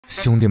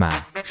兄弟们，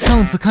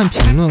上次看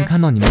评论看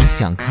到你们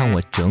想看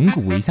我整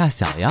蛊一下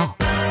小药，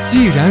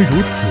既然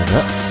如此，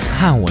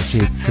看我这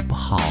次不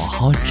好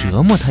好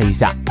折磨他一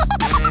下。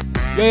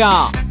耀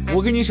耀，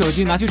我给你手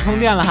机拿去充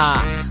电了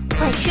哈，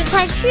快去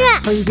快去！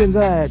趁现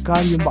在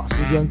赶紧把时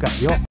间改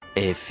掉。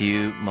A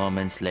few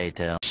moments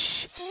later，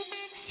 嘘，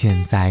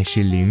现在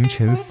是凌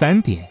晨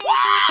3点，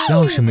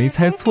要是没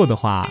猜错的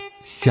话，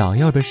小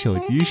耀的手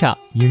机上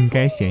应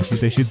该显示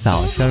的是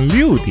早上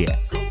6点。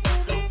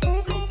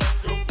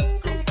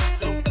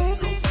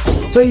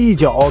这一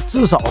觉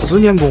至少10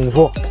年功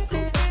夫，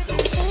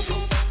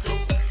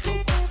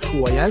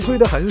果然睡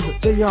得很死，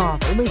这样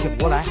都没醒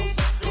过来。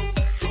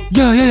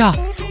耀，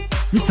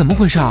你怎么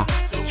回事？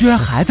居然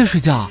还在睡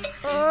觉？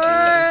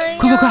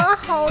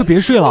快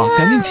别睡了，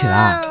赶紧起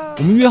来！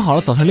我们约好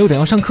了早上6点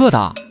要上课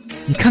的，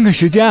你看看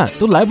时间，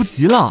都来不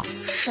及了。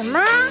什么？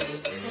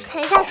我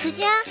看一下时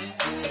间，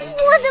我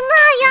的妈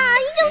呀，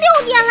已经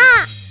6点了，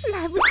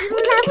来不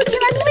及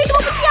了！你为什么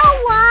不叫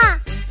我啊？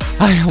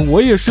哎呀，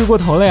我也睡过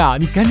头了呀，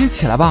你赶紧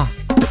起来吧。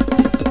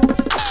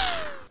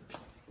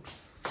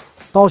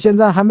到现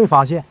在还没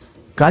发现，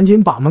赶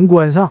紧把门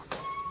关上。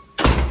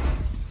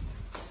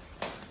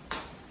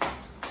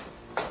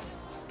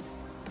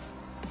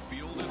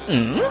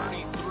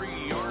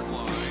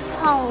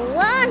好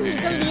啊，你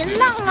个林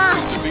浪浪，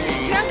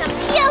你居然敢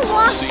骗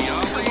我！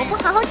看我不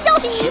好好教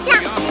训你一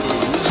下！